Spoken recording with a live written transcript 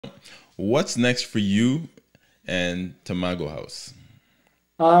what's next for you and Tamago House?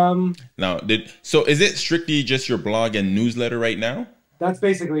 Um, Now, so is it strictly just your blog and newsletter right now? that's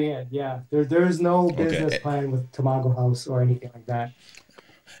basically it. Yeah, there's no business Okay. plan with Tamago House or anything like that.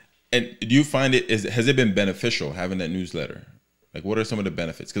 And do you find has it been beneficial having that newsletter? Like, what are some of the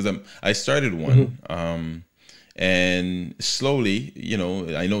benefits? Because I started one, Mhm. and slowly,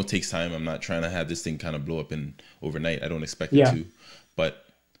 I know it takes time. I'm not trying to have this thing kind of blow up in overnight. I don't expect it Yeah. to, but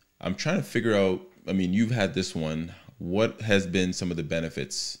I'm trying to figure out. I mean, you've had this one. What has been some of the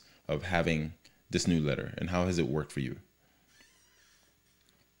benefits of having this newsletter, and how has it worked for you?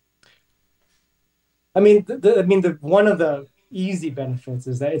 I mean, the one of the easy benefits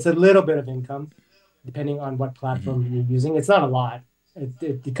is that it's a little bit of income, depending on what Hmm. platform you're using. It's not a lot,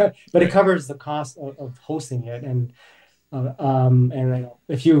 but it Right. covers the cost of hosting it. And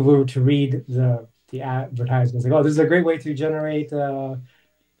if you were to read the advertisements, like, oh, this is a great way to generate,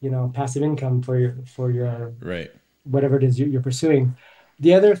 passive income for your Right. whatever it is you're pursuing.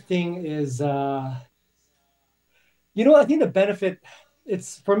 The other thing is, I think the benefit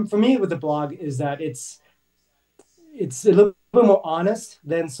it's for me with the blog is that it's a little bit more honest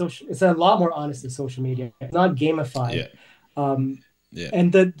than social. It's a lot more honest than social media. It's not gamified, Yeah. um, Yeah.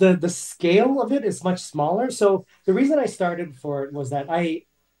 and the scale of it is much smaller. So the reason I started for it was that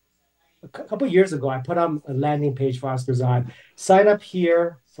a couple of years ago I put on a landing page for Oscar's on sign up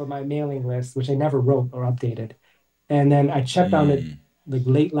here for my mailing list, which I never wrote or updated, and then I checked on it Mm. like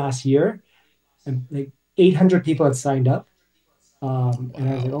late last year, and like 800 people had signed up. And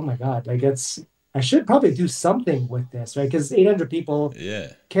I was like, oh Wow. my God, like I should probably do something with this, right? Because 800 people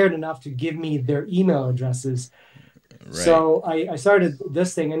Yeah. cared enough to give me their email addresses. Right. So I started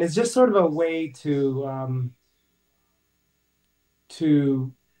this thing, and it's just sort of a way to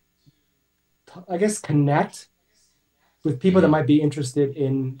I guess connect with people that Hmm. might be interested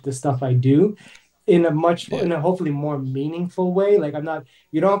in the stuff I do Yeah. in a hopefully more meaningful way. Like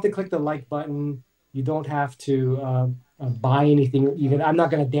you don't have to click the like button. You don't have to buy anything. I'm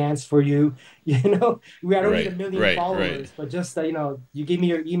not going to dance for you. I don't need a Right. million Right. Right. followers, but just, you give me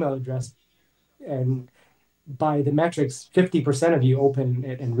your email address, and by the metrics, 50% of you open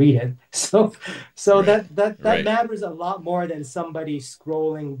it and read it. So Right. that Right. matters a lot more than somebody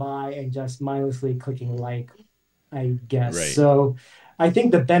scrolling by and just mindlessly clicking like, I guess. Right. So I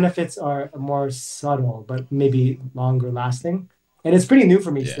think the benefits are more subtle, but maybe longer lasting. And it's pretty new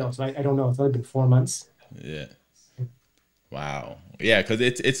for me Yeah. still. So I don't know. It's only been 4 months. Yeah. Wow. Yeah, because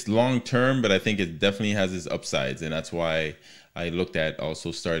it's long term, but I think it definitely has its upsides, and that's why I looked at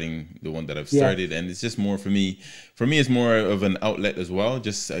also starting the one that I've Yeah. started, and it's just more for me. For me, it's more of an outlet as well,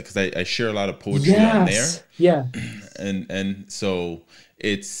 just because I share a lot of poetry on there, Yes. Yeah. and so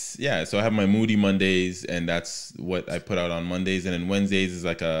it's yeah. So I have my Moody Mondays, and that's what I put out on Mondays, and then Wednesdays is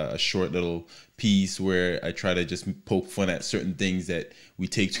like a short little piece where I try to just poke fun at certain things that we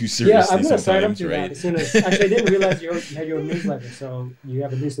take too Yeah. I'm seriously gonna sign up sometimes, to that right? as soon as actually I didn't realize you had your own newsletter. So you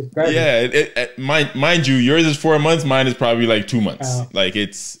have a new subscriber. Yeah, mind you, yours is 4 months. Mine is probably like 2 months. Uh, Like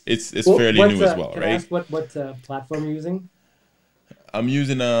it's well, fairly what new as well, can I right? ask what platform you're using? I'm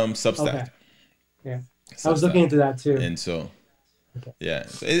using Substack, Okay. Yeah. I was looking Substack, into that too. and so Okay. yeah,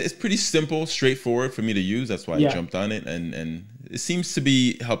 so it's pretty simple, straightforward for me to use. That's why I Yeah. jumped on it, and it seems to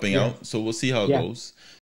be helping Yeah. out. So we'll see how it Yeah. goes.